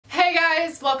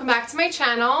guys, welcome back to my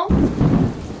channel.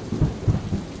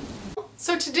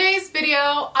 So today's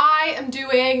video, I am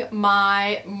doing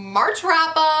my March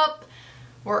wrap up.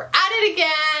 We're at it again.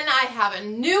 I have a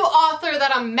new author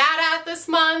that I'm mad at this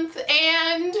month,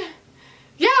 and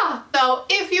yeah. So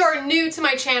if you're new to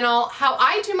my channel, how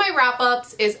I do my wrap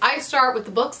ups is I start with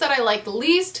the books that I like the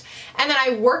least, and then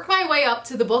I work my way up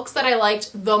to the books that I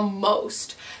liked the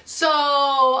most. So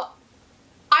I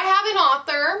have an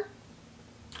author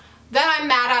that I'm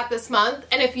mad at this month,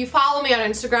 and if you follow me on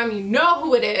Instagram, you know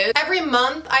who it is. Every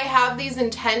month I have these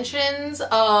intentions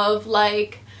of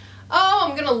like, oh,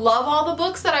 I'm gonna love all the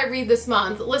books that I read this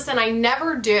month. Listen, I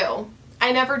never do.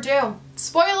 I never do.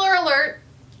 Spoiler alert,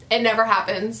 it never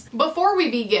happens. Before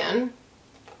we begin,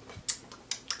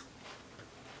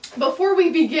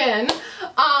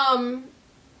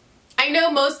 I know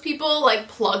most people like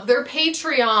plug their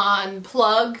Patreon,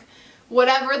 plug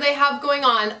whatever they have going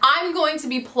on. I'm going to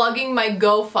be plugging my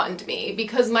GoFundMe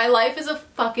because my life is a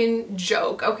fucking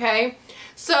joke, okay?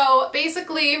 So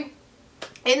basically,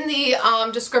 in the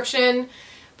description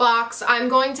box, I'm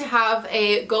going to have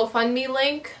a GoFundMe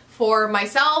link for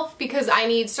myself because I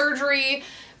need surgery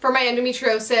for my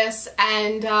endometriosis,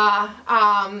 and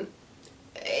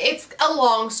it's a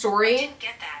long story. I didn't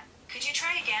get that. Could you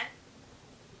try again?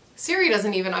 Siri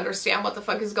doesn't even understand what the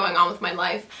fuck is going on with my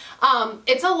life.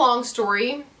 It's a long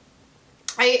story.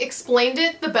 I explained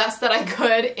it the best that I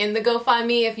could in the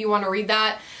GoFundMe if you want to read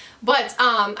that. But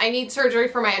I need surgery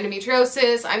for my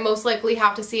endometriosis. I most likely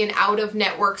have to see an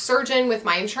out-of-network surgeon with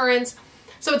my insurance.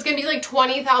 So it's going to be like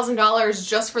 $20,000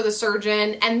 just for the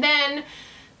surgeon. And then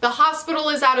the hospital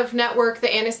is out of network, the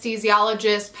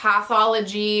anesthesiologist,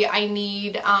 pathology. I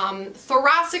need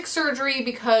thoracic surgery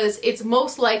because it's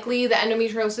most likely the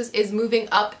endometriosis is moving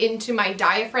up into my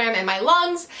diaphragm and my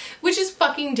lungs, which is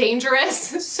fucking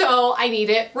dangerous. So I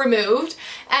need it removed.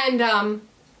 And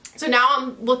so now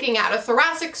I'm looking at a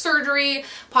thoracic surgery,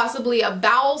 possibly a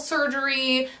bowel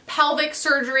surgery, pelvic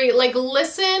surgery. Like,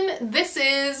 listen, this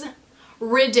is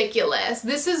ridiculous.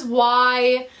 This is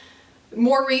why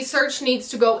more research needs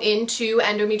to go into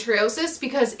endometriosis,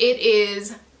 because it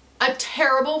is a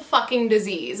terrible fucking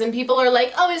disease. And people are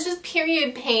like, oh, it's just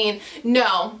period pain.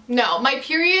 No, no, my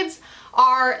periods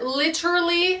are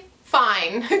literally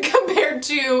fine compared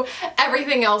to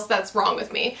everything else that's wrong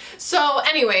with me. So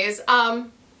anyways,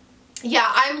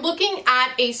 yeah, I'm looking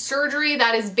at a surgery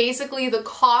that is basically the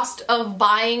cost of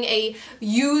buying a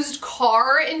used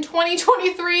car in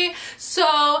 2023.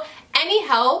 So any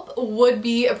help would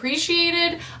be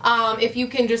appreciated. If you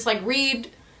can just like read,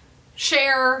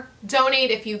 share, donate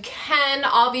if you can.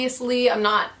 Obviously, I'm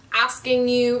not asking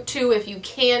you to if you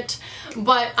can't,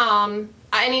 but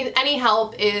any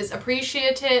help is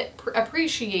appreciated.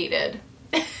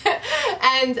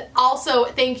 And also,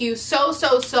 thank you so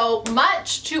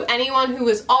much to anyone who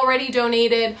has already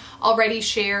donated, already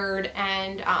shared,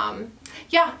 and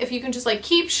yeah, if you can just like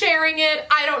keep sharing it.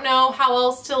 I don't know how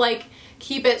else to like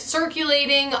keep it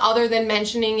circulating other than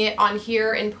mentioning it on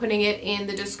here and putting it in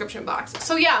the description box.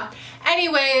 So yeah,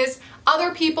 anyways,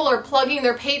 other people are plugging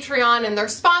their Patreon and their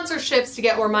sponsorships to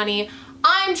get more money.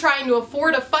 I'm trying to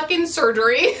afford a fucking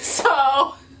surgery,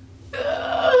 so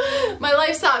my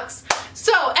life sucks.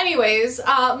 So anyways,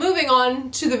 moving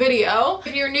on to the video.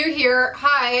 If you're new here,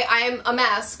 hi, I'm a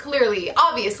mess, clearly,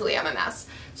 obviously I'm a mess.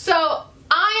 So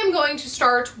I am going to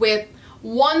start with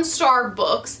 1-star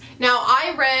books. Now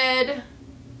I read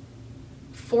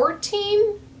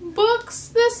 14 books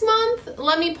this month.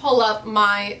 Let me pull up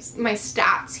my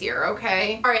stats here,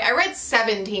 okay? All right, I read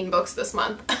 17 books this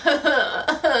month.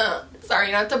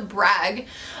 Sorry, not to brag.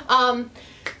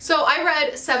 So I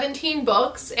read 17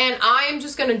 books, and I'm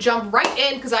just gonna jump right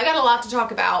in because I got a lot to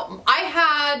talk about. I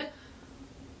had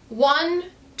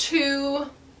two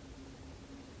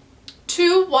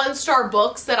 1-star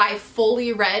books that I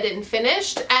fully read and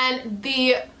finished, and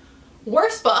the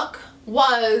worst book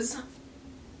was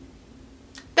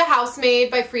The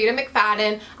Housemaid by Frida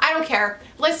McFadden. I don't care.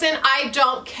 Listen, I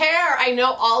don't care. I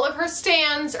know all of her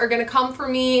stans are gonna come for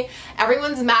me.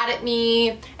 Everyone's mad at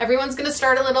me. Everyone's gonna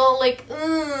start a little like,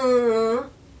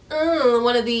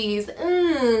 one of these,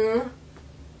 a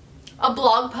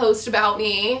blog post about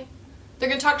me. They're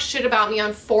gonna talk shit about me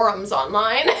on forums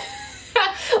online.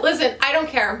 Listen, I don't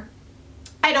care.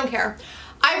 I don't care.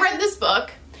 I read this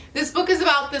book. This book is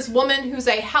about this woman who's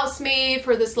a housemaid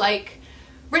for this like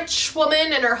rich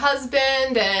woman and her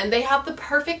husband, and they have the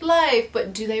perfect life,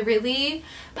 but do they really?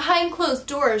 Behind closed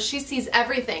doors, she sees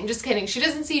everything. Just kidding. She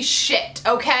doesn't see shit,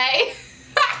 okay?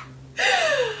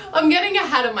 I'm getting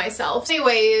ahead of myself.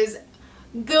 Anyways,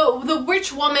 the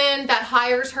rich woman that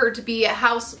hires her to be a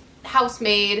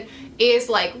housemaid is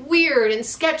like weird and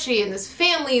sketchy, and this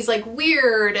family's like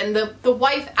weird, and the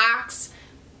wife acts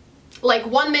like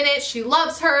one minute she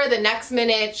loves her, the next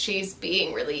minute she's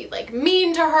being really like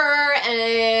mean to her,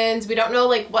 and we don't know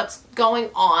like what's going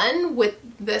on with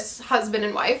this husband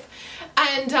and wife.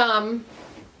 And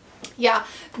yeah,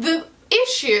 the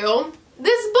issue,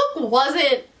 this book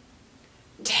wasn't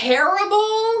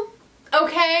terrible,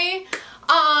 okay?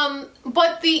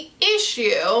 But the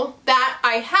issue that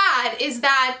I had is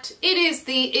that it is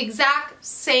the exact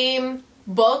same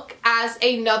book as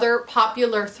another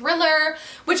popular thriller,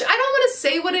 which I don't want to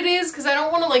say what it is because I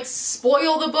don't want to like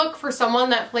spoil the book for someone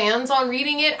that plans on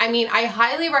reading it. I mean, I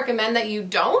highly recommend that you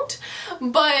don't,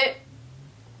 but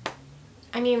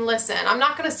I mean, listen, I'm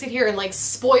not going to sit here and like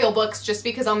spoil books just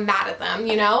because I'm mad at them,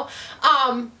 you know?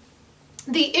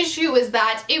 The issue is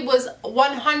that it was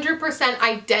 100%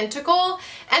 identical,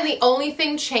 and the only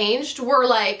thing changed were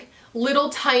like little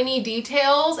tiny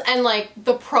details and like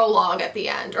the prologue at the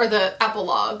end, or the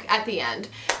epilogue at the end.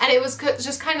 And it was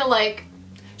just kind of like,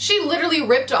 she literally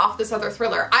ripped off this other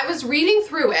thriller. I was reading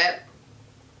through it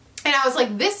and I was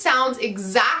like, this sounds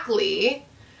exactly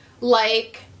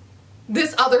like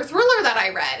this other thriller that I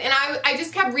read. And I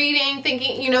just kept reading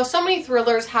thinking, you know, so many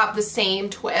thrillers have the same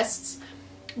twists,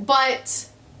 but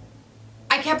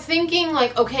I kept thinking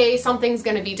like, okay, something's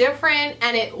gonna be different,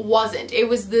 and it wasn't. It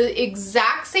was the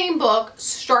exact same book,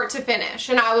 start to finish.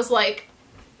 And I was like,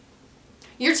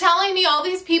 you're telling me all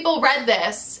these people read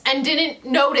this and didn't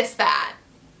notice that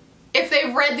if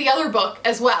they've read the other book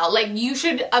as well. Like, you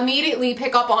should immediately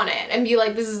pick up on it and be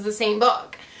like, this is the same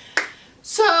book.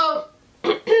 So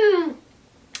I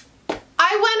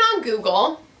went on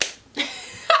Google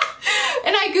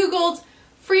and I Googled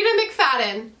Frida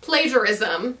McFadden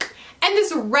plagiarism, and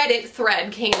this Reddit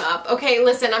thread came up. Okay,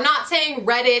 listen, I'm not saying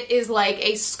Reddit is like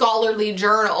a scholarly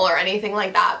journal or anything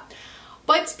like that,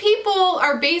 but people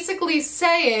are basically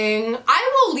saying,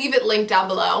 I will leave it linked down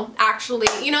below, actually.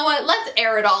 You know what, let's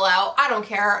air it all out. I don't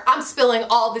care. I'm spilling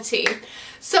all the tea.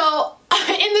 So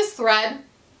in this thread,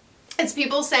 it's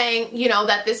people saying, you know,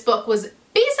 that this book was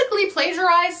basically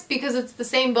plagiarized because it's the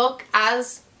same book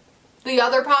as the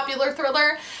other popular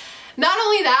thriller. Not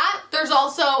only that, there's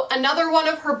also another one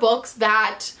of her books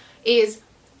that is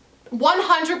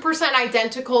 100%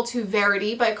 identical to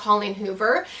Verity by Colleen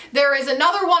Hoover. There is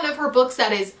another one of her books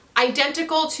that is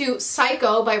identical to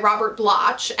Psycho by Robert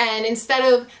Bloch, and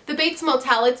instead of the Bates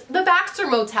Motel, it's the Baxter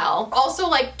Motel. Also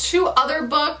like 2 other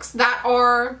books that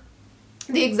are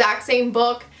the exact same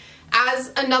book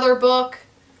as another book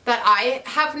that I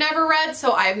have never read,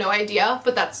 so I have no idea,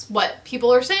 but that's what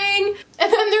people are saying.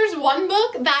 And then there's one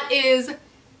book that is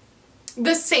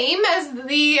the same as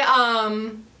the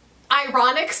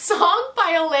Ironic Song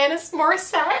by Alanis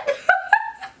Morissette.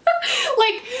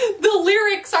 Like, the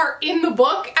lyrics are in the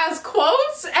book as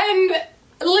quotes, and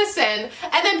listen,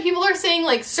 and then people are saying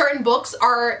like certain books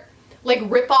are like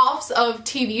rip-offs of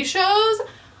TV shows.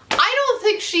 I don't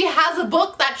think she has a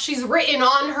book that she's written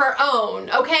on her own,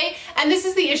 okay? And this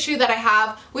is the issue that I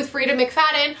have with Frida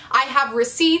McFadden. I have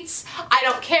receipts. I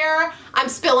don't care. I'm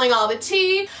spilling all the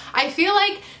tea. I feel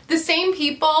like the same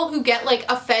people who get like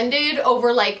offended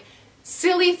over like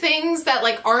silly things that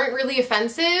like aren't really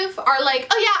offensive are like,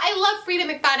 oh yeah, I love Frida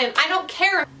McFadden. I don't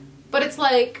care. But it's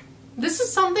like, this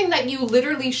is something that you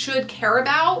literally should care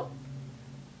about.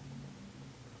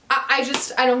 I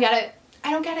don't get it.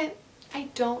 I don't get it. I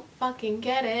don't fucking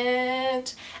get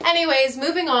it. Anyways,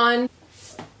 moving on.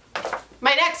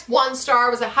 My next 1 star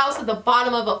was A House at the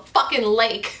Bottom of a Fucking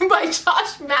Lake by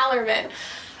Josh Mallerman.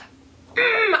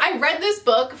 I read this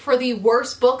book for the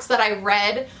worst books that I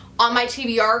read on my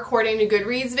TBR according to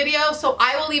Goodreads video, so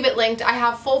I will leave it linked. I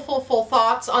have full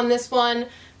thoughts on this one,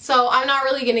 so I'm not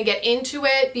really gonna get into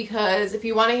it because if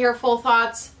you want to hear full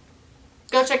thoughts,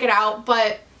 go check it out.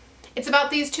 But it's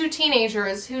about these 2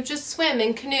 teenagers who just swim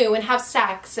and canoe and have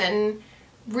sex, and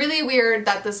really weird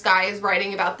that this guy is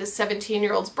writing about this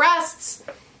 17-year-old's breasts.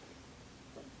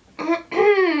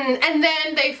 And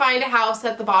then they find a house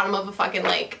at the bottom of a fucking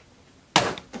lake.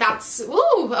 That's,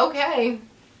 ooh, okay.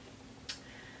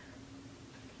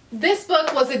 This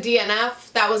book was a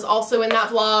DNF that was also in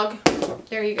that vlog.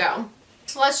 There you go.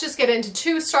 So let's just get into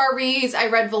 2-star reads. I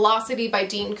read Velocity by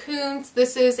Dean Koontz.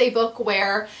 This is a book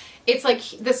where it's like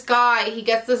this guy, he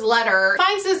gets this letter,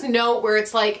 finds this note where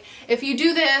it's like, if you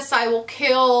do this, I will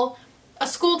kill a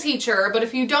school teacher, but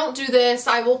if you don't do this,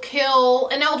 I will kill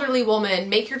an elderly woman.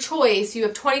 Make your choice. You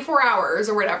have 24 hours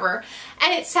or whatever.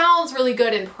 And it sounds really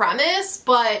good in premise,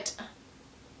 but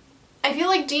I feel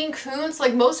like Dean Koontz,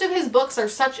 like most of his books are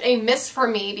such a miss for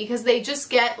me because they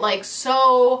just get like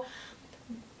so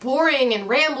boring and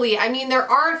rambly. I mean, there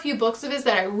are a few books of his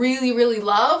that I really, really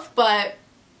love, but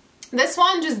this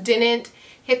one just didn't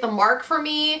hit the mark for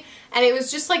me. And it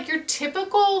was just like your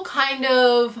typical kind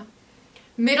of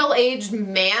middle-aged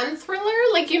man thriller.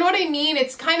 Like, you know what I mean?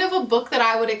 It's kind of a book that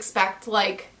I would expect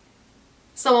like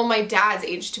someone my dad's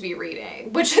age to be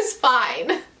reading, which is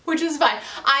fine. Which is fine.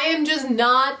 I am just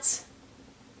not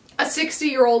a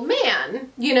 60-year-old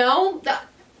man, you know?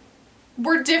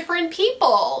 We're different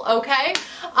people, okay?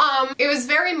 It was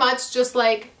very much just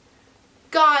like,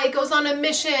 guy goes on a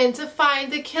mission to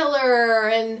find the killer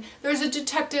and there's a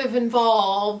detective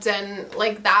involved and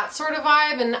like that sort of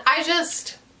vibe, and I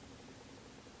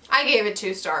gave it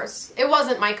 2 stars. It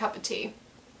wasn't my cup of tea.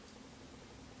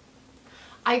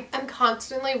 I'm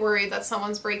constantly worried that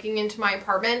someone's breaking into my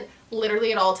apartment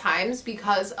literally at all times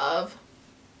because of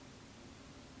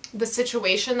the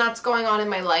situation that's going on in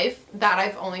my life that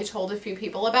I've only told a few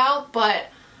people about. But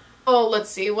oh, let's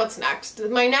see, what's next?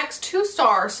 My next 2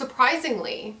 star,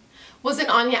 surprisingly, was an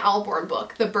Anya Alborn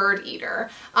book, The Bird Eater.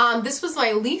 This was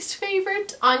my least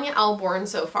favorite Anya Alborn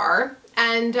so far.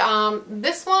 And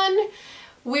this one,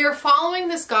 we're following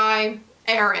this guy,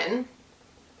 Aaron,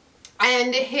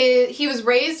 and he was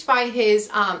raised by his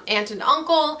aunt and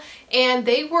uncle, and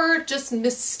they were just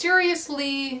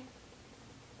mysteriously,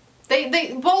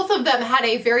 they both of them had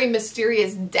a very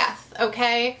mysterious death,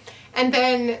 okay? And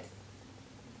then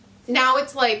now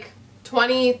it's like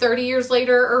 20, 30 years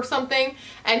later or something,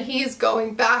 and he's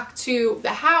going back to the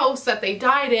house that they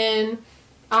died in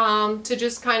to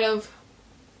just kind of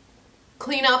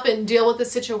clean up and deal with the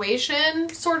situation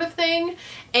sort of thing.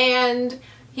 And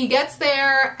he gets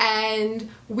there and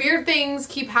weird things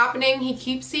keep happening. He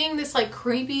keeps seeing this like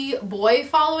creepy boy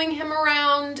following him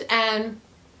around, and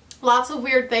lots of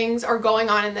weird things are going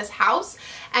on in this house,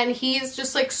 and he's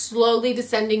just like slowly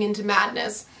descending into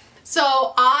madness.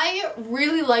 So I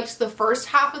really liked the first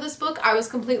half of this book. I was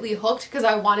completely hooked because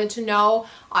I wanted to know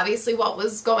obviously what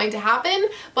was going to happen.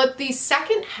 But the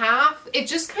second half, it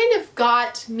just kind of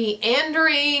got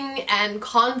meandering and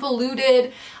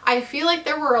convoluted. I feel like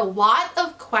there were a lot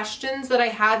of questions that I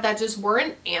had that just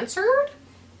weren't answered.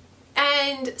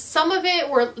 And some of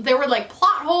it there were like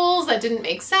plot holes that didn't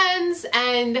make sense,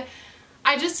 and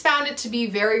I just found it to be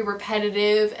very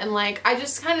repetitive, and like I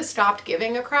just kind of stopped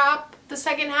giving a crap the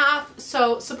second half.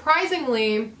 So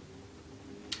surprisingly,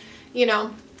 you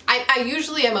know, I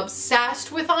usually am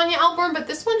obsessed with Anya Alborn, but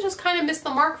this one just kind of missed the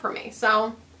mark for me.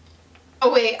 So,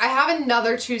 oh wait, I have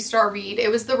another 2-star read. It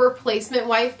was The Replacement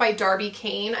Wife by Darby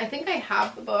Kane. I think I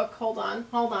have the book. Hold on.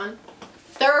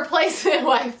 The Replacement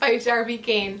Wife by Darby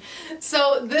Kane.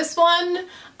 So this one,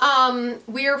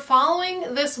 we are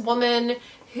following this woman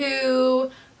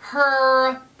who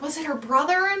was it her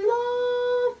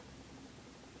brother-in-law?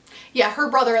 Yeah, her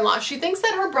brother-in-law. She thinks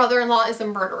that her brother-in-law is a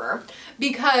murderer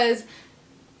because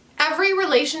every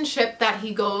relationship that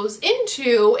he goes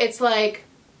into, it's like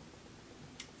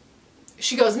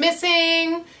she goes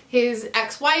missing, his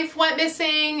ex-wife went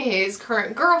missing, his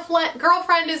current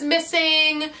girlfriend is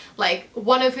missing, like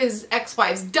one of his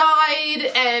ex-wives died,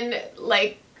 and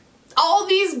like all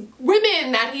these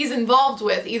women that he's involved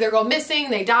with either go missing,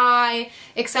 they die,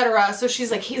 etc. So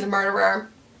she's like, he's a murderer.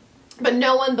 But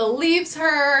no one believes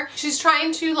her. She's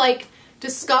trying to like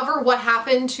discover what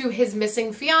happened to his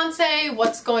missing fiance,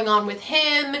 what's going on with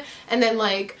him, and then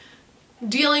like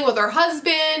dealing with her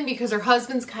husband because her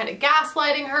husband's kind of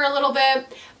gaslighting her a little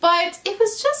bit. But it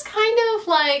was just kind of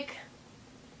like,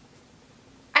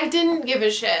 I didn't give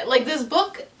a shit. Like this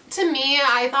book, to me,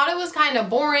 I thought it was kind of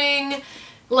boring.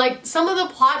 Like some of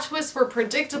the plot twists were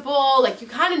predictable, like you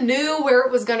kind of knew where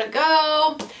it was gonna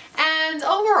go, and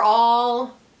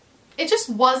overall it just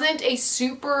wasn't a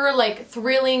super like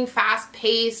thrilling,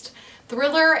 fast-paced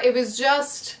thriller. It was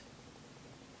just,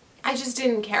 I just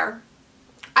didn't care.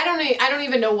 I don't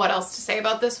even know what else to say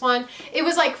about this one. It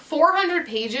was like 400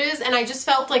 pages and I just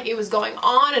felt like it was going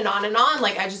on and on and on.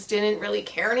 Like I just didn't really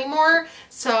care anymore.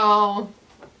 So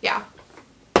yeah.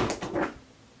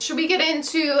 Should we get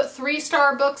into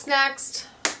 3-star books next?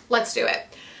 Let's do it.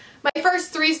 My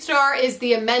first 3-star is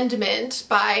The Amendment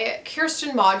by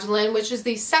Kirsten Modulin, which is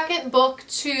the second book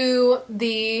to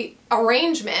The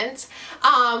Arrangement,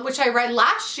 which I read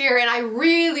last year and I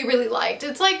really, really liked.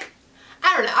 It's like,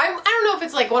 I don't know. I don't know if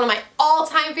it's like one of my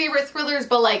all-time favorite thrillers,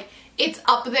 but like it's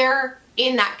up there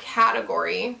in that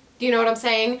category. Do you know what I'm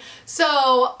saying?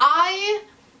 So I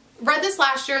read this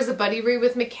last year as a buddy read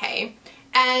with McKay.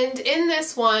 And in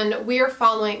this one, we are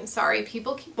following, sorry,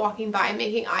 people keep walking by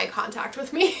making eye contact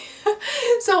with me.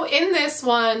 So in this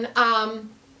one,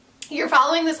 you're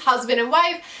following this husband and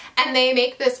wife, and they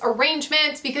make this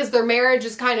arrangement because their marriage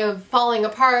is kind of falling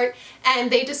apart,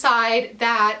 and they decide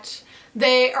that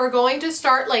they are going to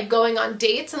start like going on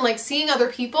dates and like seeing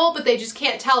other people, but they just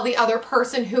can't tell the other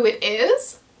person who it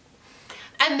is.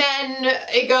 And then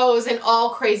it goes in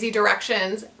all crazy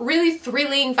directions. Really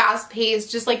thrilling, fast-paced,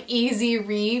 just like easy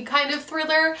read kind of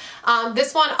thriller.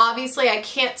 This one, obviously, I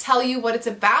can't tell you what it's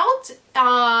about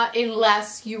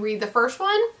unless you read the first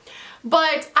one.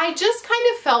 But I just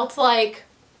kind of felt like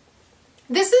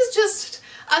this is just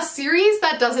a series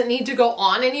that doesn't need to go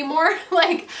on anymore.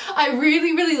 Like, I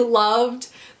really, really loved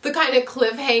the kind of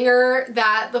cliffhanger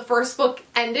that the first book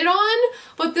ended on.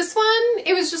 But this one,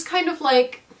 it was just kind of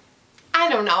like, I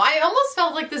don't know. I almost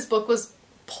felt like this book was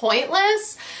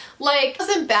pointless. Like, it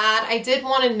wasn't bad. I did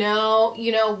want to know,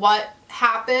 you know, what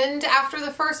happened after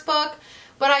the first book.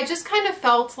 But I just kind of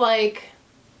felt like,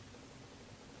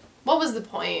 what was the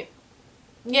point?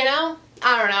 You know?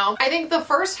 I don't know. I think the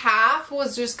first half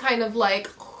was just kind of like,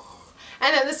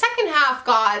 and then the second half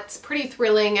got pretty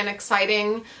thrilling and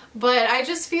exciting. But I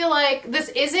just feel like this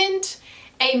isn't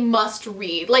a must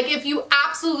read. Like, if you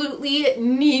absolutely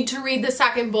need to read the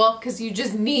second book because you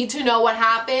just need to know what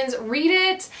happens, read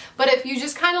it. But if you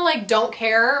just kind of like don't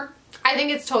care, I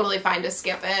think it's totally fine to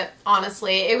skip it,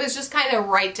 honestly. It was just kind of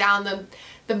right down the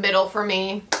middle for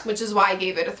me, which is why I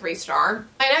gave it a 3-star.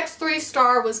 My next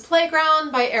 3-star was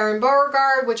Playground by Erin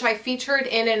Beauregard, which I featured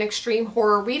in an extreme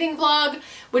horror reading vlog,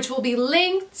 which will be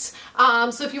linked.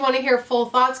 So if you want to hear full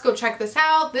thoughts, go check this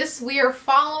out. We are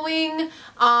following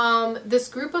this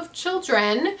group of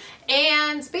children,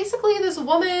 and basically this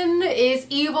woman is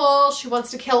evil. She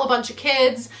wants to kill a bunch of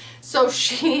kids, so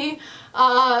she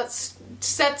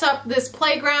sets up this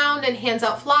playground and hands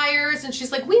out flyers, and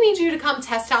she's like, we need you to come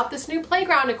test out this new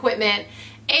playground equipment.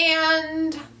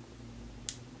 And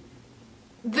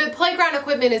the playground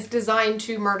equipment is designed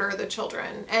to murder the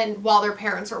children, and while their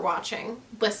parents are watching.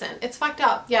 Listen, it's fucked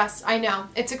up. Yes, I know.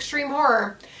 It's extreme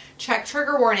horror. Check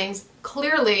trigger warnings.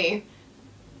 Clearly.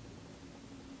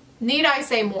 Need I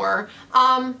say more?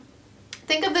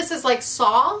 Think of this as like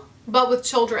Saw, but with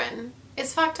children.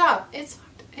 It's fucked up. It's fucked.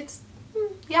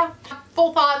 Yeah.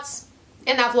 Full thoughts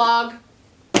in that vlog.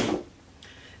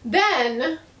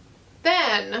 Then,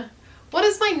 what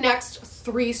is my next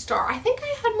 3-star? I think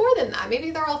I had more than that.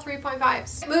 Maybe they're all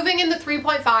 3.5s. Moving into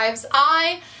 3.5s,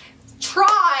 I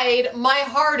tried my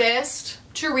hardest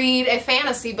to read a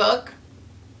fantasy book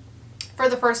for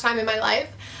the first time in my life.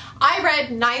 I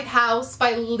read Ninth House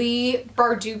by Leigh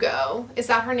Bardugo. Is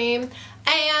that her name?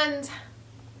 And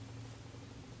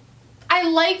I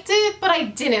liked it, but I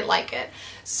didn't like it.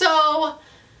 So,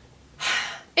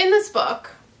 in this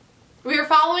book, we are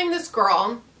following this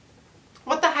girl.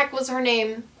 What the heck was her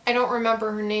name? I don't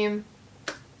remember her name.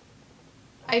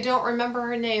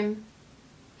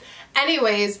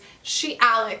 Anyways,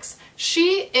 Alex.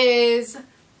 She is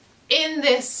in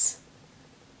this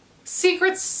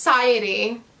secret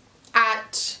society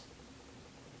at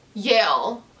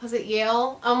Yale. Was it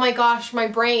Yale? Oh my gosh, my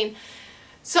brain.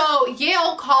 So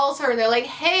Yale calls her and they're like,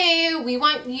 hey, we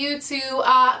want you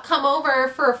to come over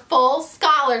for a full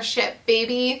scholarship,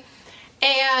 baby.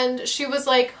 And she was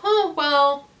like, oh,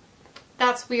 well,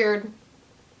 that's weird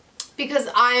because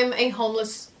I'm a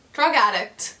homeless drug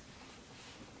addict.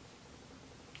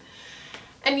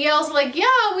 And Yale's like,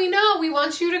 yeah, we know. We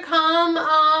want you to come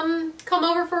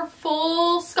over for a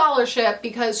full scholarship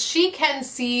because she can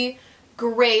see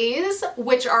grays,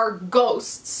 which are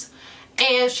ghosts.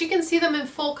 And she can see them in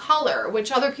full color,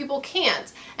 which other people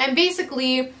can't. And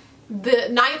basically, the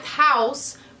Ninth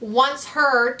House wants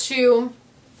her to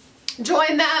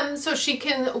join them so she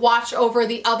can watch over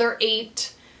the other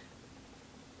 8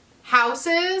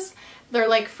 houses. They're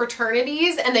like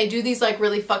fraternities, and they do these like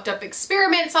really fucked up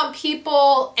experiments on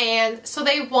people. And so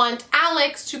they want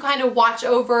Alex to kind of watch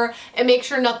over and make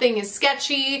sure nothing is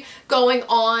sketchy going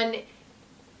on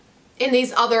in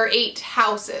these other 8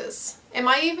 houses. Am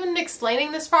I even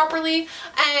explaining this properly?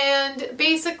 And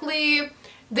basically,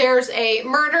 there's a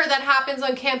murder that happens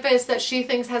on campus that she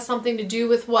thinks has something to do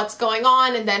with what's going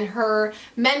on, and then her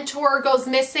mentor goes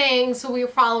missing, so we were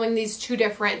following these 2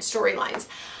 different storylines.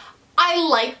 I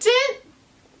liked it,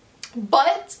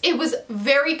 but it was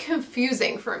very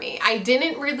confusing for me. I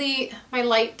didn't really... My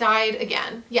light died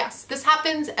again. Yes, this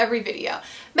happens every video.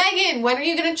 Megan, when are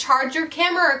you going to charge your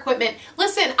camera equipment?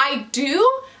 Listen, I do...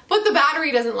 but the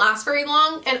battery doesn't last very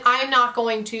long, and I'm not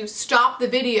going to stop the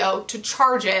video to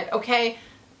charge it, okay?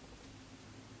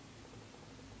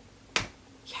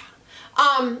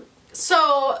 Yeah.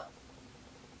 So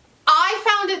I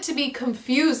found it to be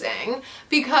confusing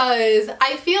because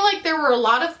I feel like there were a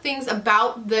lot of things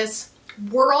about this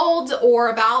world or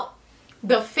about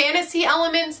the fantasy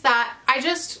elements that I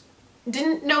just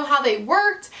didn't know how they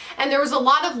worked. And there was a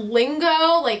lot of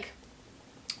lingo, like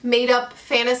made up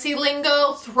fantasy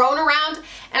lingo thrown around,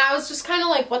 and I was just kind of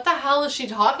like, what the hell is she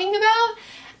talking about?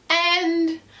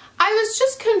 And I was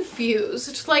just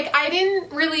confused. Like, I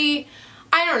didn't really,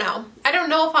 I don't know. I don't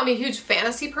know if I'm a huge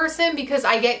fantasy person because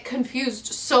I get confused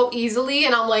so easily,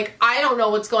 and I'm like, I don't know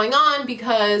what's going on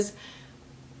because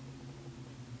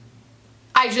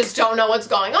I just don't know what's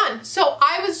going on. So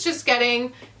I was just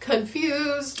getting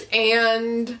confused,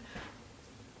 and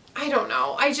I don't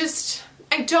know. I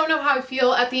don't know how I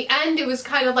feel. At the end, it was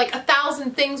kind of like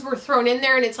 1,000 things were thrown in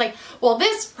there, and it's like, well,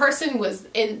 this person was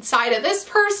inside of this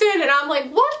person, and I'm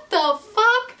like, what the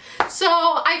fuck? So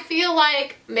I feel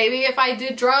like maybe if I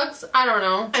did drugs, I don't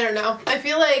know. I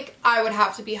feel like I would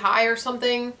have to be high or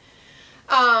something.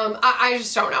 I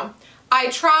just don't know. I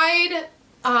tried,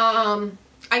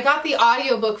 I got the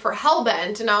audiobook for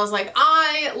Hellbent, and I was like,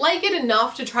 I like it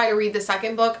enough to try to read the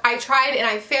second book. I tried and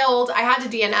I failed. I had to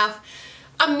DNF.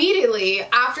 Immediately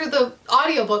after the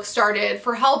audiobook started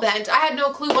for Hellbent, I had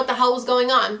no clue what the hell was going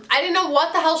on. I didn't know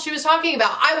what the hell she was talking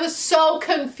about. I was so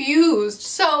confused.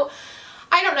 So,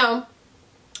 I don't know.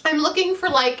 I'm looking for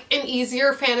like an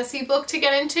easier fantasy book to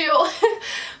get into.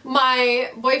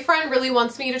 My boyfriend really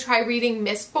wants me to try reading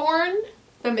Mistborn,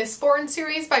 the Mistborn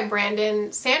series by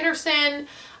Brandon Sanderson.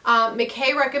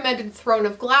 McKay recommended Throne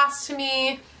of Glass to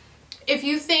me. If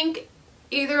you think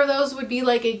either of those would be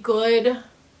like a good,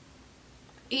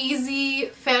 easy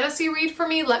fantasy read for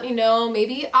me, let me know.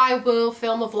 Maybe I will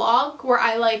film a vlog where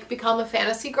I like become a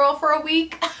fantasy girl for a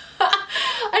week.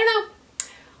 I don't know.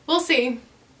 We'll see.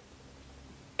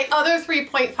 My other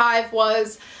 3.5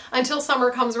 was Until Summer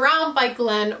Comes Around by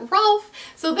Glenn Rolfe.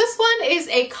 So this one is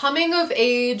a coming of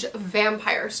age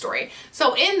vampire story.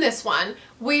 So in this one,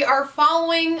 we are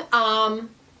following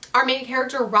our main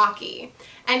character Rocky,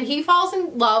 and he falls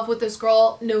in love with this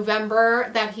girl November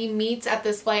that he meets at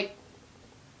this like,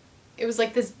 it was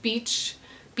like this beach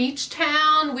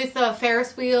town with a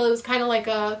Ferris wheel. It was kind of like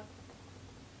a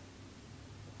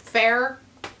fair,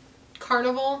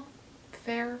 carnival,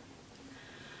 fair.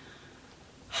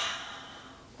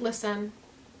 Listen,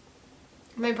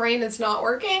 my brain is not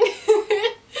working.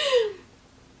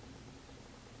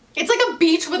 It's like a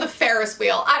beach with a Ferris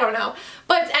wheel. I don't know.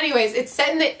 But anyways, it's set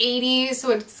in the 80s, so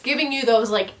it's giving you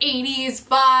those like 80s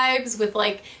vibes with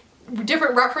like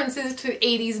different references to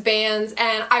 80s bands,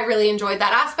 and I really enjoyed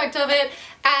that aspect of it.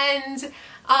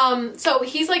 And so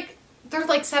he's like, they're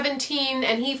like 17,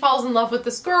 and he falls in love with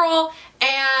this girl,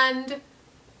 and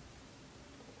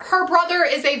her brother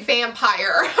is a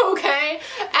vampire, okay?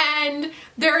 And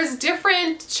there's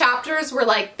different chapters where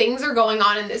like things are going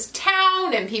on in this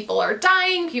town, and people are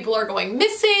dying, people are going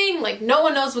missing, like no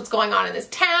one knows what's going on in this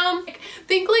town.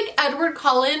 Think like Edward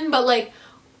Cullen, but like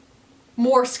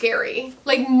more scary,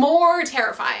 like more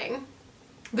terrifying,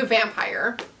 the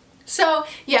vampire. So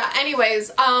yeah,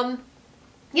 anyways,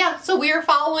 yeah, so we are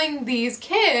following these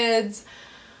kids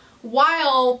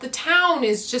while the town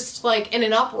is just like in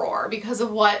an uproar because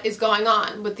of what is going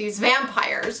on with these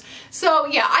vampires. So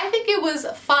yeah, I think it was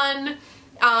fun.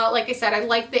 Like I said, I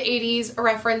like the 80s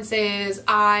references.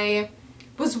 I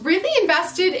was really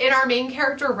invested in our main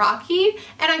character Rocky,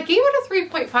 and I gave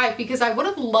it a 3.5 because I would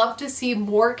have loved to see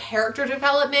more character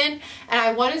development, and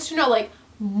I wanted to know like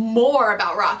more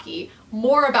about Rocky,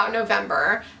 more about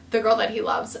November, the girl that he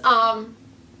loves.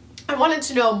 I wanted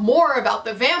to know more about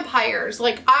the vampires.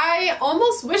 Like, I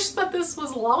almost wish that this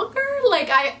was longer. Like,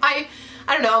 I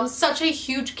don't know, I'm such a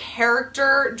huge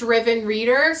character driven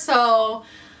reader, so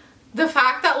the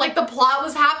fact that like the plot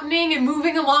was happening and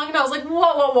moving along and I was like, whoa,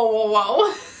 whoa, whoa, whoa,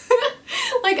 whoa.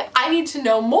 Like, I need to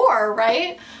know more,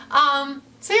 right?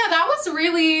 So yeah, that was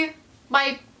really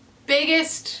my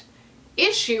biggest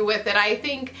issue with it. I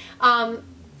think,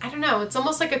 I don't know, it's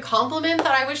almost like a compliment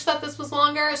that I wish that this was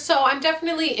longer. So I'm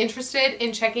definitely interested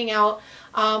in checking out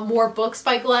more books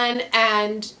by Glenn,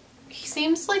 and he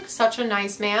seems like such a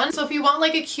nice man. So if you want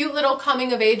like a cute little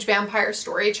coming of age vampire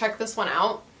story, check this one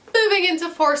out. Moving into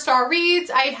 4-star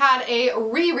reads, I had a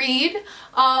reread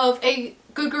of A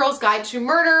Good Girl's Guide to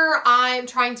Murder. I'm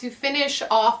trying to finish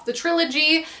off the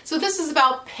trilogy. So this is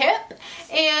about Pip,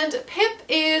 and Pip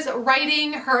is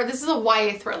writing her, this is a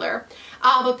YA thriller,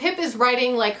 but Pip is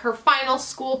writing like her final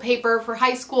school paper for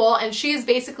high school, and she is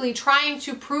basically trying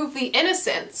to prove the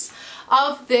innocence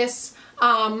of this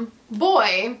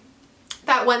boy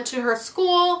that went to her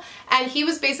school, and he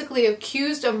was basically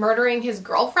accused of murdering his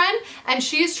girlfriend, and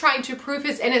she's trying to prove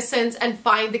his innocence and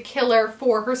find the killer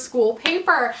for her school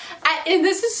paper. And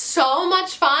this is so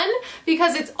much fun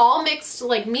because it's all mixed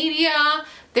like media.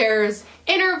 there's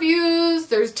interviews,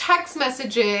 there's text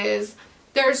messages,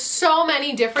 there's so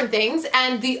many different things,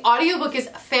 and the audiobook is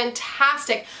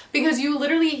fantastic because you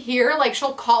literally hear, like,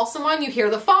 she'll call someone, you hear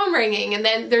the phone ringing, and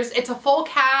then it's a full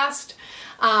cast.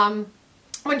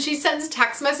 When she sends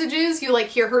text messages, you like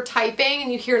hear her typing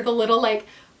and you hear the little like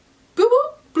boop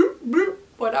boop boop boop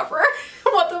whatever.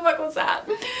 What the fuck was that?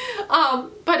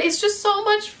 But it's just so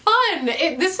much fun.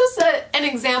 This is an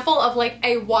example of like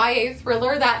a YA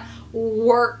thriller that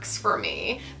works for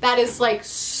me. That is like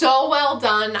so well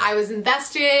done. I was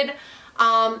invested.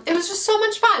 It was just so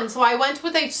much fun. So I went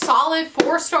with a solid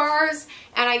 4 stars,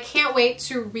 and I can't wait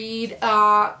to read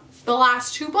the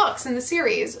last 2 books in the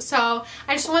series. So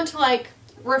I just want to like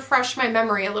refresh my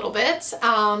memory a little bit.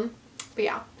 But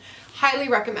yeah, highly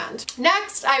recommend.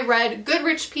 Next, I read Good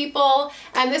Rich People,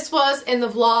 and this was in the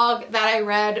vlog that I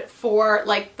read for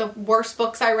like the worst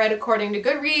books I read according to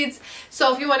Goodreads.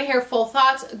 So if you want to hear full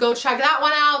thoughts, go check that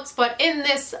one out. But in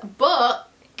this book,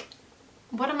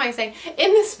 what am I saying?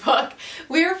 In this book,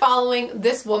 we are following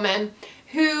this woman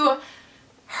who,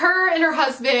 her and her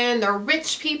husband, they're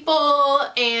rich people,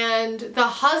 and the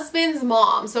husband's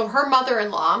mom, so her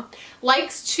mother-in-law,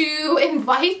 likes to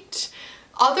invite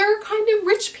other kind of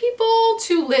rich people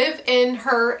to live in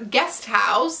her guest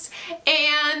house,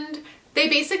 and they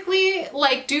basically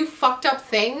like do fucked up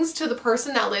things to the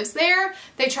person that lives there.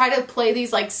 They try to play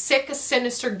these like sick,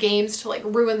 sinister games to like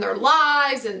ruin their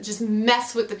lives and just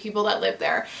mess with the people that live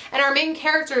there. And our main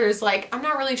character is like, I'm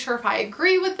not really sure if I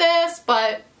agree with this,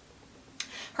 but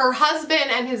her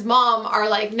husband and his mom are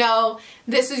like, no,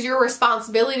 this is your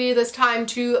responsibility this time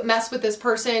to mess with this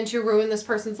person, to ruin this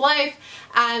person's life,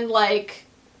 and like,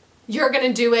 you're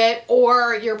gonna do it,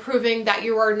 or you're proving that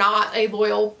you are not a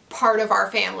loyal part of our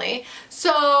family.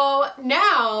 So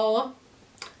now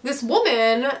this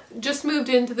woman just moved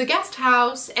into the guest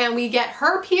house, and we get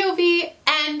her POV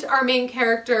and our main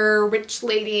character, rich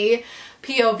lady,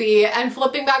 POV, and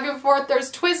flipping back and forth. There's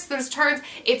twists, there's turns.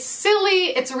 It's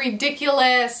silly, it's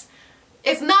ridiculous.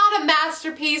 It's not a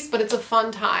masterpiece, but it's a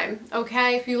fun time,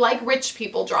 okay? If you like rich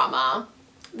people drama,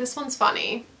 this one's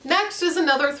funny. Next is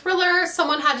another thriller,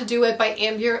 Someone Had to Do It by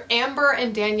Amber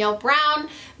and Danielle Brown.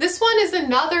 This one is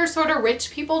another sort of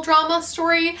rich people drama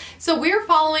story. So we're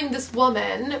following this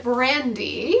woman,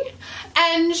 Brandy,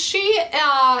 and she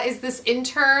is this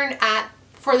intern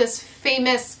for this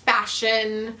famous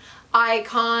fashion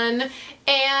icon,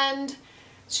 and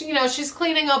she, you know, she's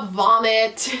cleaning up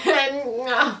vomit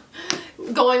and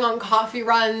going on coffee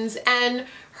runs, and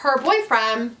her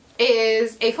boyfriend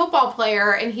is a football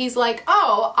player, and he's like,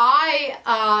 oh,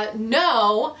 I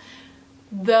know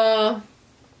the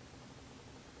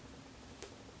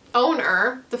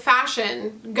owner, the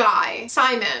fashion guy,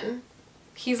 Simon.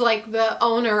 He's like the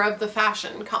owner of the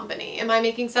fashion company. Am I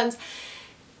making sense?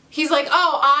 He's like,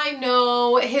 oh, I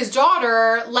know his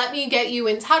daughter, let me get you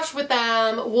in touch with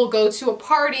them, we'll go to a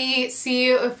party, see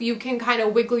if you can kind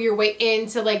of wiggle your way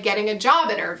into like getting a job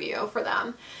interview for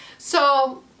them.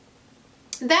 So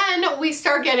then we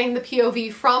start getting the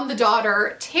POV from the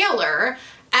daughter, Taylor,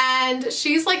 and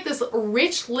she's like this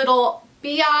rich little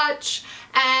biatch,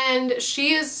 and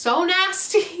she is so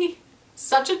nasty,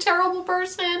 such a terrible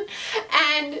person,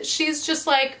 and she's just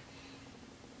like,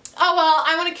 oh well,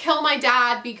 I want to kill my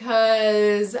dad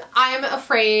because I'm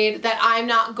afraid that I'm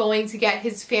not going to get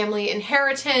his family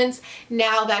inheritance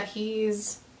now that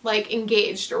he's like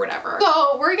engaged or whatever.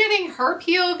 So we're getting her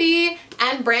POV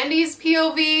and Brandy's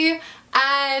POV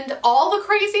and all the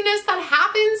craziness that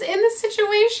happens in the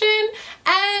situation,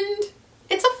 and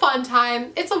it's a fun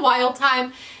time. It's a wild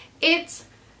time. It's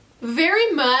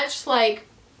very much like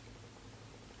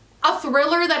a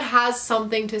thriller that has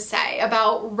something to say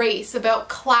about race, about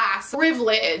class,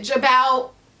 privilege,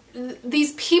 about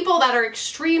these people that are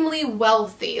extremely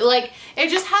wealthy. Like, it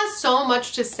just has so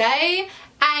much to say.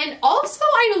 And also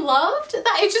I loved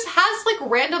that it just has like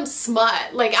random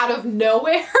smut like out of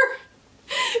nowhere,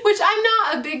 which I'm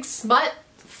not a big smut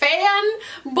fan,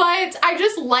 but I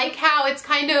just like how it's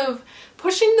kind of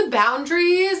pushing the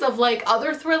boundaries of like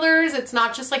other thrillers. It's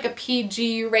not just like a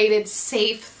PG rated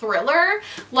safe thriller.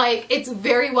 Like, it's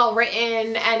very well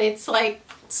written and it's like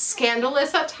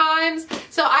scandalous at times.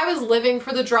 So I was living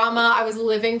for the drama. I was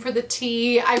living for the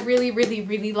tea. I really, really,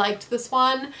 really liked this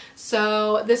one.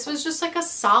 So this was just like a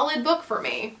solid book for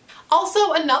me.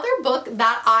 Also, another book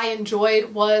that I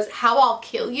enjoyed was How I'll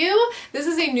Kill You. This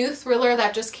is a new thriller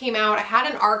that just came out. I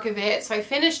had an arc of it, so I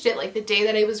finished it like the day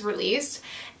that it was released.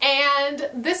 And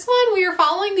this one, we are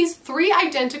following these 3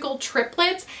 identical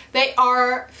triplets. They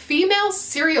are female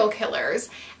serial killers,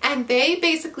 and they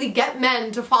basically get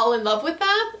men to fall in love with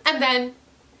them and then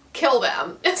kill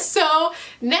them. So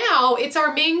now it's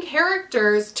our main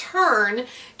character's turn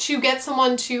to get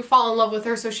someone to fall in love with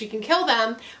her so she can kill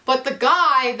them, but the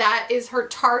guy that is her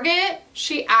target,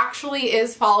 she actually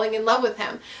is falling in love with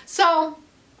him. So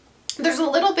there's a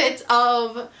little bit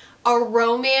of a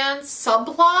romance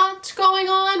subplot going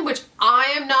on, which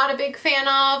I am not a big fan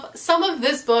of. Some of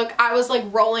this book, I was like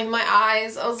rolling my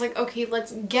eyes. I was like, okay,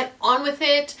 let's get on with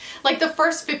it. Like the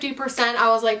first 50%, I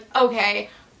was like, okay,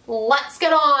 let's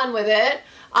get on with it.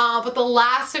 But the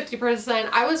last 50%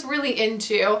 I was really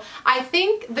into. I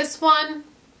think this one,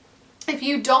 if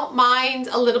you don't mind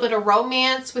a little bit of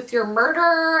romance with your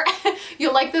murder,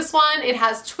 you'll like this one. It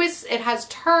has twists, it has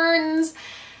turns,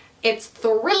 it's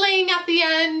thrilling at the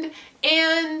end,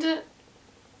 and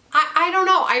I don't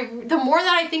know, the more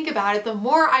that I think about it, the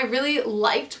more I really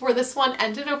liked where this one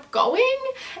ended up going.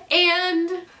 And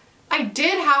I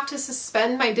did have to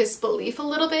suspend my disbelief a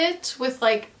little bit with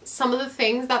like some of the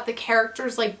things that the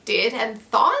characters like did and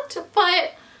thought,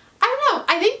 but I don't know.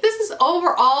 I think this is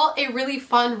overall a really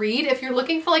fun read. If you're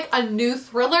looking for like a new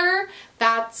thriller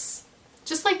that's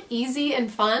just like easy and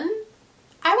fun,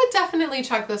 I would definitely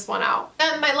check this one out.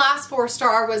 And my last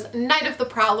 4-star was Night of the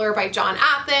Prowler by John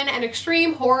Athen, an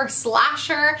extreme horror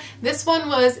slasher. This one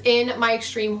was in my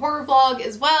extreme horror vlog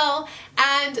as well.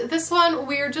 And this one,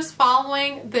 we're just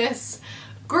following this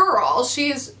girl.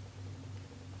 She's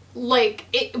like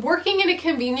working in a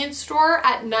convenience store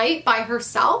at night by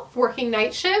herself, working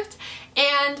night shift.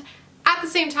 And at the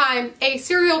same time, a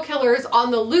serial killer is on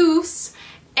the loose,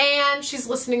 and she's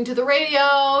listening to the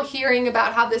radio, hearing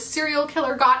about how this serial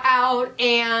killer got out,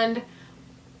 and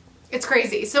it's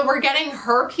crazy. So we're getting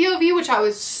her POV, which I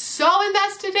was so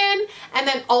invested in, and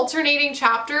then alternating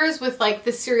chapters with like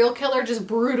the serial killer just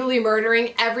brutally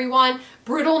murdering everyone.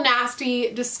 Brutal,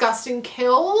 nasty, disgusting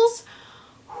kills.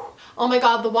 Oh my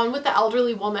god, the one with the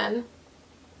elderly woman.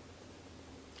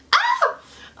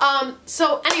 Ah!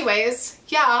 So anyways,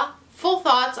 yeah, full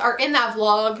thoughts are in that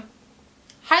vlog.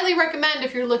 Highly recommend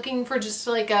if you're looking for just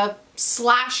like a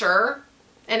slasher,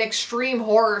 an extreme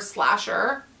horror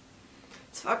slasher.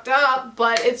 It's fucked up,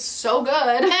 but it's so good.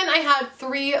 And I had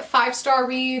 3 5-star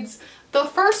reads. The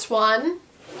first one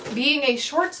being a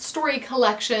short story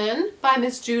collection by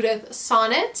Miss Judith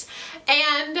Sonnet.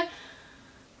 And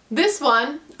this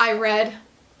one I read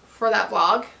for that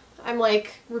vlog. I'm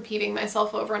like repeating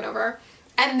myself over and over.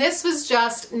 And this was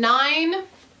just 9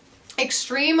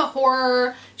 extreme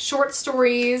horror short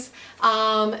stories.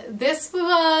 This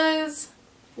was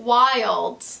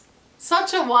wild.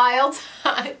 Such a wild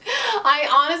time. I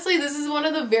honestly, this is one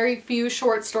of the very few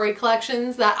short story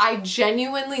collections that I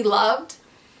genuinely loved.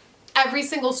 Every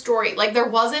single story. Like there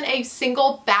wasn't a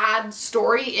single bad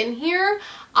story in here.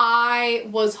 I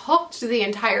was hooked the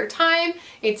entire time.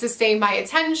 It sustained my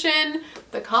attention.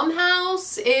 The Cum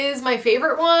House is my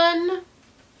favorite one.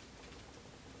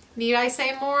 Need I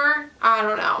say more? I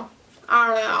don't know.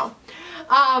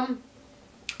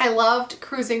 I loved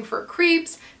Cruising for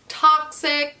Creeps,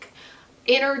 Toxic,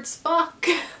 Innards Fuck,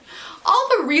 all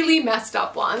the really messed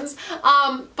up ones.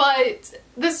 But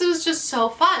this was just so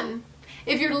fun.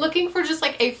 If you're looking for just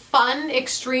like a fun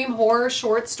extreme horror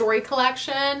short story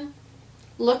collection,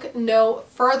 look no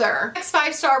further. Next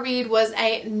 5-star read was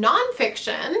a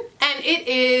nonfiction, and it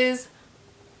is,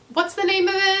 what's the name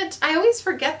of it? I always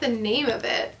forget the name of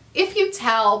it. If You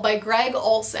Tell by Greg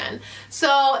Olson.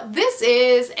 So this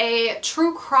is a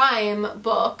true crime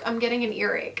book. I'm getting an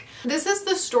earache. This is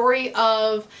the story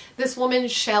of this woman,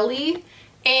 Shelley,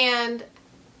 and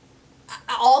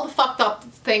all the fucked up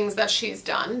things that she's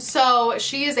done. So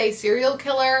she is a serial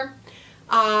killer.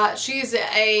 She's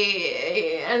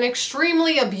an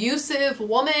extremely abusive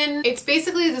woman. It's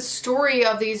basically the story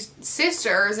of these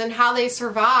sisters and how they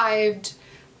survived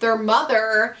their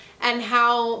mother, and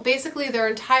how basically their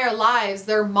entire lives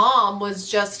their mom was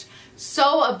just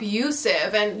so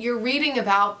abusive, and you're reading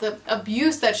about the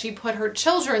abuse that she put her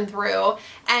children through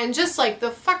and just like the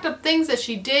fucked up things that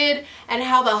she did, and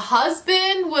how the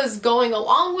husband was going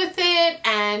along with it,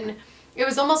 and it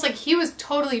was almost like he was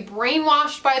totally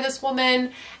brainwashed by this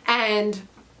woman, and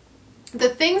the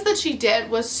things that she did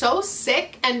was so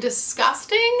sick and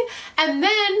disgusting. And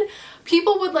then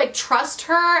people would like trust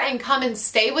her and come and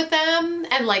stay with them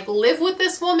and like live with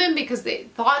this woman because they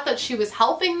thought that she was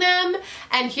helping them.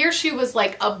 And here she was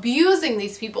like abusing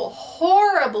these people,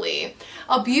 horribly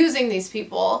abusing these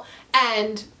people,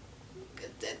 and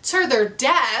to their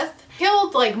death.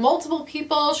 Killed like multiple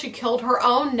people. She killed her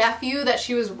own nephew that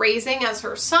she was raising as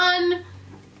her son.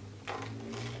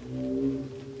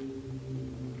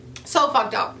 So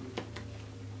fucked up.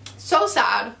 So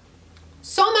sad.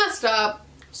 So messed up.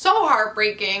 So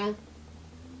heartbreaking.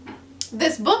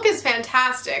 This book is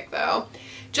fantastic though.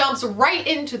 Jumps right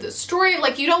into the story.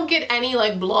 Like, you don't get any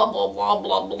like blah blah blah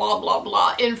blah blah blah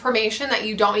blah information that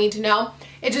you don't need to know.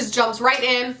 It just jumps right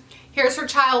in. Here's her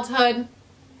childhood.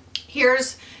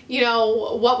 Here's, you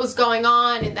know, what was going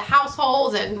on in the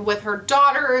household and with her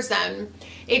daughters, and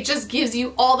it just gives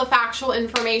you all the factual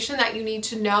information that you need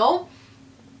to know.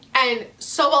 And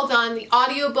so well done. The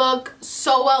audiobook,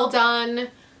 so well done.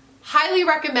 Highly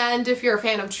recommend if you're a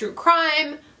fan of true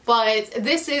crime, but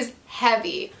this is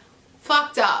heavy,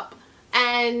 fucked up,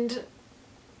 and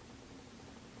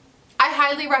I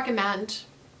highly recommend.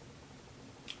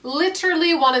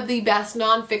 Literally one of the best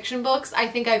nonfiction books I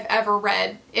think I've ever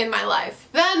read in my life.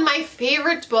 Then my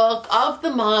favorite book of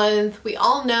the month, we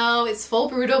all know, it's Full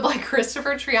Brutal by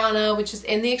Christopher Triana, which is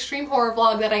in the extreme horror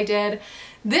vlog that I did.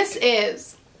 This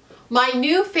is my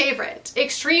new favorite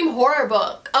extreme horror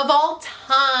book of all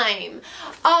time.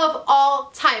 Of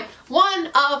all time.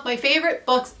 One of my favorite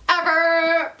books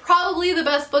ever. Probably the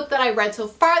best book that I read so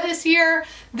far this year.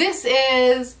 This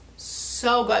is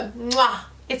so good. Mwah.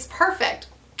 It's perfect.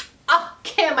 Oh,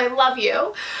 Kim, I love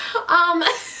you.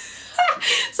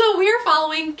 So we're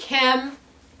following Kim,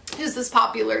 who's this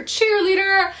popular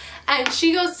cheerleader, and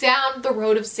she goes down the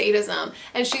road of sadism.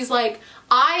 And she's like,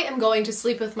 I am going to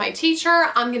sleep with my teacher.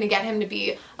 I'm going to get him to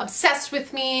be obsessed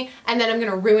with me, and then I'm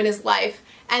going to ruin his life.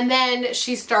 And then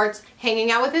she starts hanging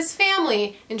out with his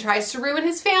family and tries to ruin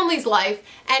his family's life,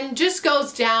 and just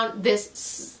goes down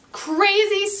this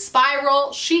crazy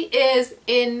spiral. She is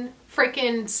freaking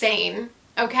insane.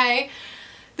 Okay?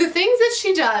 The things that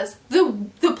she does,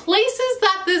 the places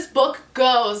that this book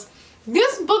goes,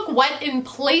 this book went in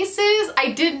places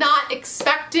I did not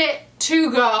expect it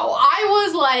to go. I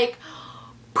was like,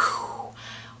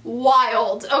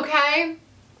 wild, okay?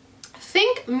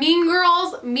 Think Mean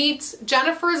Girls meets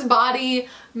Jennifer's Body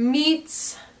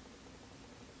meets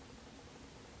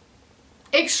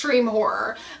extreme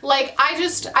horror. Like, I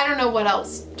don't know what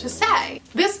else to say.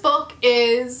 This book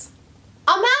is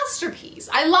a masterpiece.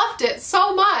 I loved it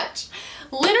so much.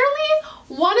 Literally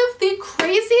one of the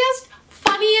craziest,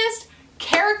 funniest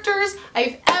characters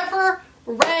I've ever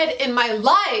read in my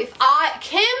life.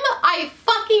 Kim, I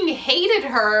fucking hated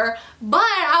her, but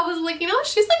I was like, you know,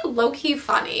 she's like low-key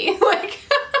funny. like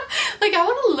I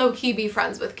want to low-key be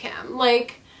friends with Kim.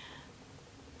 Like,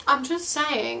 I'm just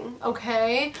saying,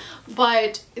 okay?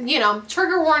 But, you know,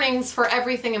 trigger warnings for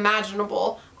everything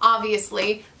imaginable,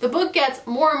 obviously. The book gets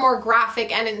more and more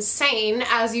graphic and insane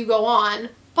as you go on,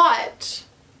 but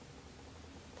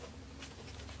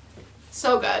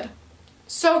so good.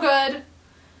 So good.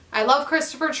 I love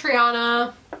Christopher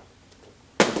Triana.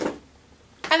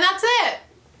 And that's it.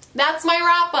 That's my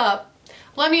wrap up.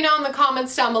 Let me know in the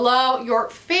comments down below your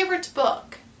favorite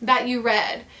book that you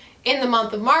read in the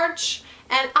month of March,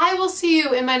 and I will see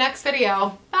you in my next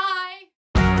video.